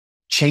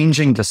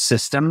changing the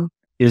system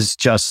is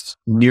just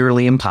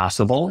nearly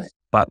impossible.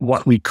 But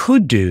what we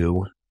could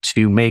do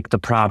to make the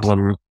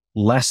problem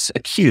less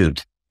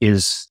acute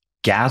is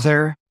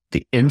gather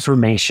the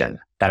information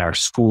that our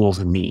schools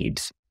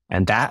need.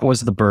 And that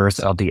was the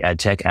birth of the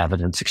EdTech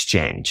Evidence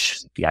Exchange.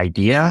 The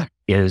idea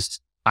is,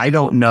 I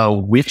don't know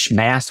which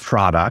math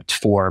product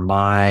for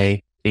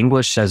my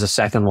English as a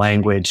second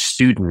language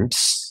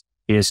students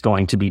is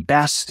going to be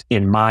best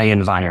in my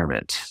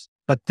environment.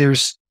 But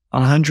there's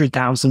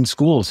 100,000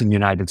 schools in the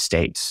United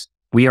States.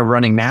 We are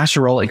running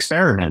national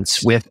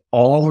experiments with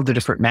all of the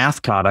different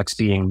math products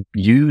being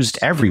used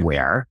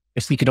everywhere.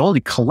 If we could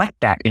only collect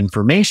that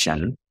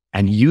information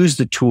and use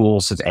the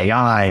tools of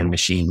AI and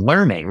machine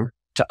learning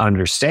to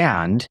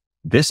understand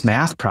this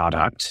math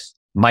product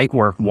might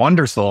work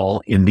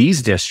wonderful in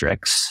these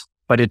districts,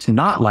 but it's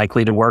not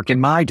likely to work in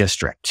my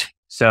district.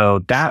 So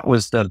that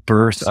was the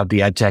birth of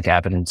the EdTech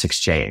Evidence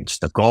Exchange.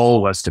 The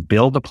goal was to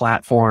build a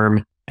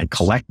platform and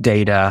collect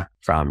data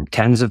from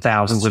tens of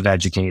thousands of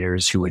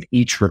educators who would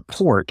each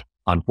report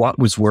on what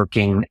was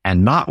working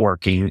and not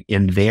working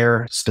in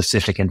their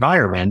specific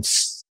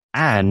environments,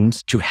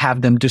 and to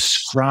have them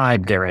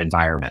describe their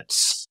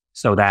environments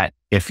so that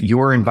if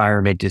your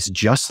environment is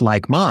just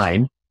like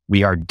mine,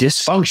 we are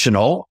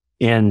dysfunctional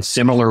in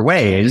similar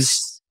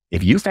ways.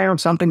 If you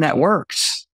found something that works,